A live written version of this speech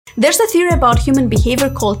There's a theory about human behavior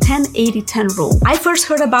called 10-80-10 rule. I first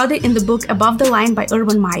heard about it in the book Above the Line by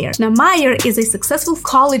Urban Meyer. Now, Meyer is a successful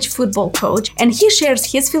college football coach, and he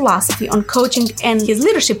shares his philosophy on coaching and his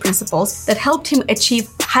leadership principles that helped him achieve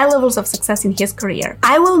high levels of success in his career.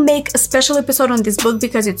 I will make a special episode on this book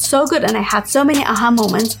because it's so good and I had so many aha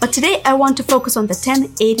moments, but today I want to focus on the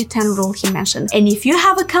 10-80-10 rule he mentioned. And if you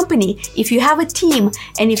have a company, if you have a team,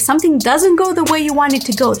 and if something doesn't go the way you want it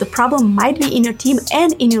to go, the problem might be in your team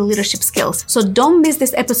and in your leadership skills. So don't miss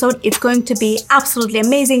this episode. It's going to be absolutely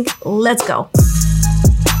amazing. Let's go.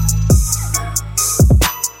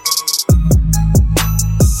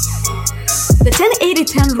 The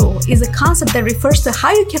 10-80-10 rule is a concept that refers to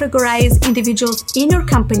how you categorize individuals in your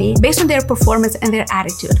company based on their performance and their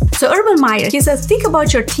attitude. So Urban Meyer, he says, think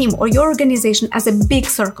about your team or your organization as a big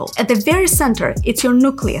circle. At the very center, it's your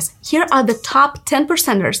nucleus. Here are the top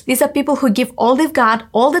 10%ers. These are people who give all they've got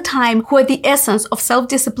all the time, who are the essence of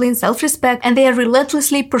self-discipline, self-respect, and they are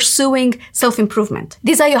relentlessly pursuing self-improvement.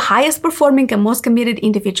 These are your highest performing and most committed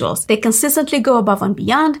individuals. They consistently go above and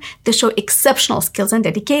beyond, they show exceptional skills and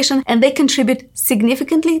dedication, and they contribute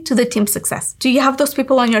significantly to the team's success. Do you have those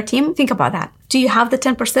people on your team? Think about that. Do you have the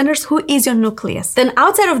 10%ers? Who is your nucleus? Then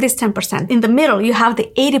outside of this 10%, in the middle, you have the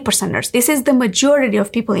 80%ers. This is the majority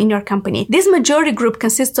of people in your company. This majority group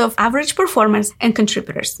consists of average performers and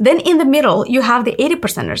contributors. Then in the middle, you have the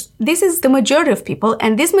 80%ers. This is the majority of people,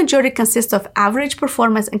 and this majority consists of average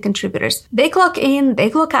performers and contributors. They clock in, they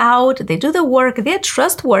clock out, they do the work, they're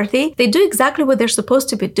trustworthy, they do exactly what they're supposed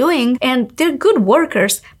to be doing, and they're good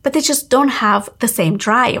workers, but they just don't have the same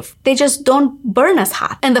drive. They just don't burn as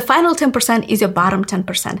hot. And the final 10% is your bottom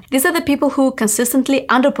 10%. These are the people who consistently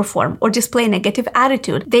underperform or display a negative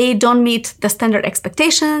attitude. They don't meet the standard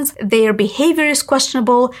expectations, their behavior is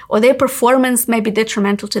questionable, or their performance may be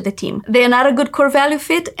detrimental to the team. They are not a good core value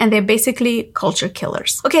fit, and they're basically culture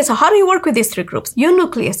killers. Okay, so how do you work with these three groups? Your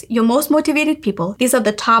nucleus, your most motivated people, these are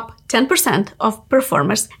the top 10% of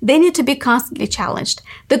performers. They need to be constantly challenged.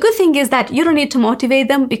 The good thing is that you don't need to motivate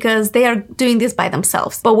them because they are doing this by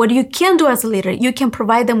themselves. But what you can do as a leader, you can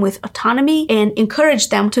provide them with autonomy and encourage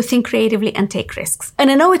them to think creatively and take risks.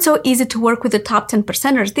 And I know it's so easy to work with the top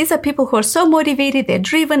 10%ers. These are people who are so motivated, they're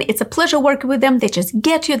driven, it's a pleasure working with them, they just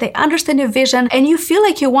get you, they understand your vision, and you feel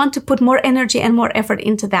like you want to put more energy and more effort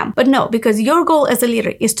into them. But no, because your goal as a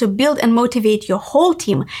leader is to build and motivate your whole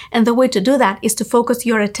team, and the way to do that is to focus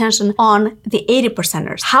your attention on the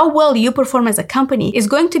 80%ers. How well you perform as a company is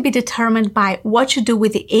going to be determined by what you do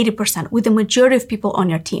with the 80%, with the majority of people on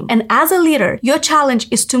your team. And as a leader, your challenge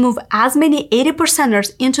is to move as many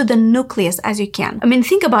 80%ers into the nucleus as you can. I mean,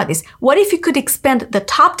 think about this. What if you could expand the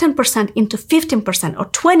top 10% into 15% or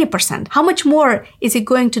 20%? How much more is it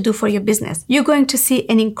going to do for your business? You're going to see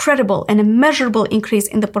an incredible and immeasurable increase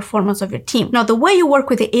in the performance of your team. Now, the way you work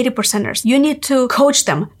with the 80%ers, you need to coach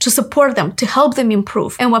them, to support them, to help them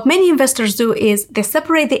improve. And what many investors do is they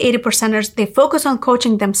separate the 80%ers, they focus on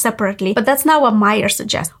coaching them separately, but that's not what Meyer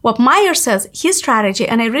suggests. What Meyer says, his strategy,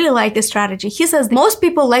 and I really like this strategy, he says most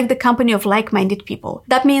people like the company of like-minded people.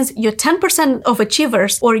 That means your 10% of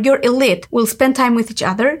achievers or your elite will spend time with each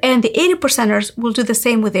other, and the 80%ers will do the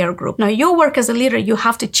same with their group. Now, your work as a leader, you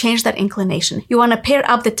have to change that inclination. You want to pair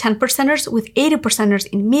up the 10%ers with 80%ers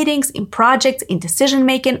in meetings, in projects, in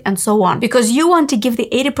decision-making, and so on. Because you want to give the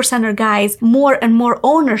 80%er guys more and more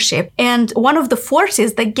ownership. And one of the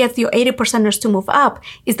forces that gets your 80%ers to move up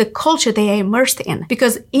is the culture they are immersed in.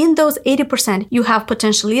 Because in those 80%, you have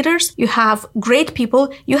potential leaders, you have great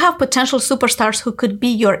people, you have potential superstars who could be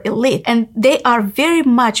your elite. And they are very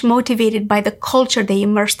much motivated by the culture they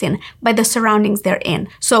immersed in, by the surroundings they're in.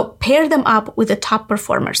 So pair them up with the top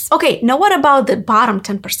performers. Okay, now what about the bottom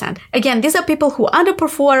 10%? Again, these are people who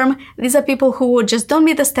underperform. These are people who just don't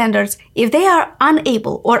meet the standards. If they are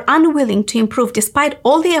unable or unwilling to improve despite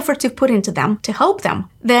all the efforts you've put into them to help them,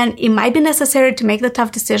 then it might be necessary to make the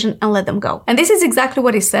tough decision and let them go. And this is exactly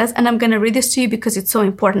what he says, and I'm going to read this to you because it's so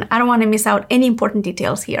important. I don't want to miss out any important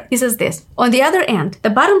details here. He says this: on the other end,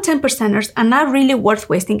 the bottom 10%ers are not really worth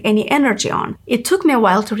wasting any energy on. It took me a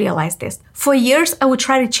while to realize this. For years, I would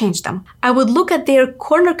try to change them. I would look at their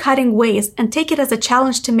corner-cutting ways and take it as a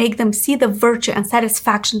challenge to make them see the virtue and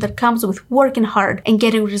satisfaction that comes with working hard and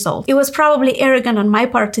getting results. It was probably arrogant on my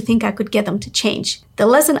part to think I could get them to change. The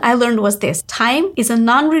lesson I learned was this: time is a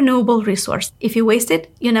non-renewable resource. If you waste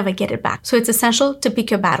it, you never get it back. So it's essential to pick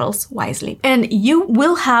your battles wisely. And you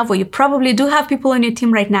will have, or you probably do have people on your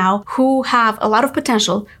team right now who have a lot of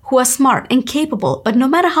potential, who are smart and capable, but no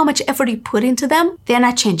matter how much effort you put into them, they're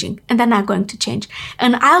not changing and they're not going to change.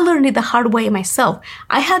 And I learned it the hard way myself.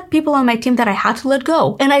 I had people on my team that I had to let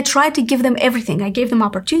go, and I tried to give them everything. I gave them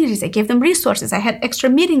opportunities. I gave them resources. I had extra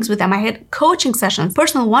meetings with them. I had coaching sessions,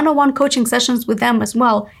 personal one-on-one coaching sessions with them as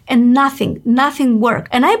well. And nothing worked.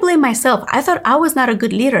 And I blame myself. I thought I was not a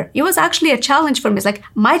good leader. It was actually a challenge for me. It's like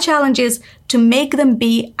my challenge is to make them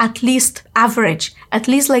be at least average, at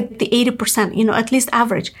least like the 80%, at least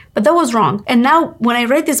average. But that was wrong. And now when I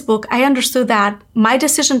read this book, I understood that my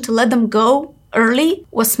decision to let them go early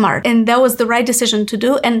was smart. And that was the right decision to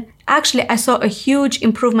do. And actually, I saw a huge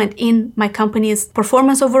improvement in my company's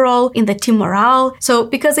performance overall, in the team morale. So,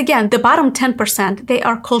 because again, the bottom 10%, they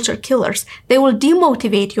are culture killers. They will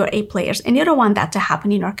demotivate your A players, and you don't want that to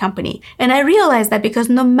happen in your company. And I realized that because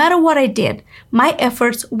no matter what I did, my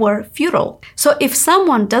efforts were futile. So if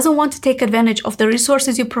someone doesn't want to take advantage of the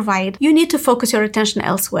resources you provide, you need to focus your attention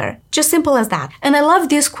elsewhere. Just simple as that. And I love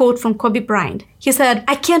this quote from Kobe Bryant. He said,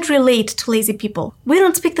 "I can't relate to lazy people. We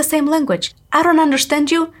don't speak the same language. I don't understand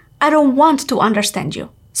you. I don't want to understand you."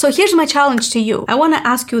 So here's my challenge to you. I want to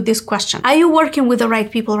ask you this question. Are you working with the right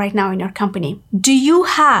people right now in your company? Do you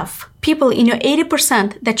have people in your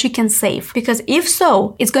 80% that you can save? Because if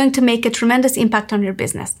so, it's going to make a tremendous impact on your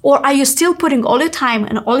business. Or are you still putting all your time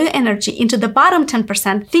and all your energy into the bottom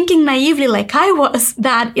 10%, thinking naively like I was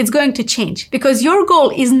that it's going to change? Because your goal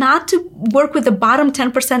is not to work with the bottom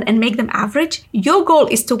 10% and make them average. Your goal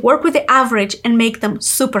is to work with the average and make them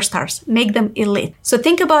superstars, make them elite. So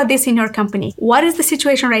think about this in your company. What is the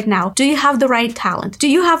situation right now? Do you have the right talent? Do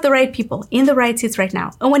you have the right people in the right seats right now?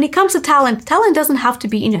 And when it comes to talent doesn't have to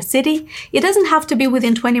be in your city. It doesn't have to be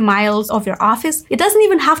within 20 miles of your office. It doesn't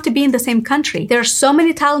even have to be in the same country. There are so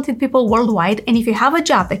many talented people worldwide, and if you have a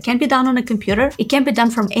job that can be done on a computer, it can be done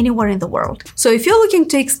from anywhere in the world. So if you're looking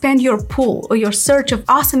to expand your pool or your search of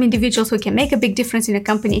awesome individuals who can make a big difference in a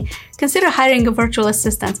company, consider hiring a virtual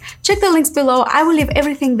assistant. Check the links below. I will leave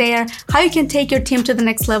everything there, how you can take your team to the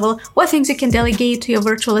next level, what things you can delegate to your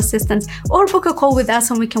virtual assistants, or book a call with us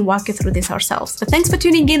and we can walk you through this ourselves. But thanks for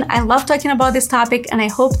tuning in. I love talking about this topic, and I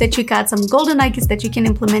hope that you got some golden nuggets that you can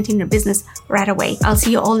implement in your business right away. I'll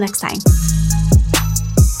see you all next time.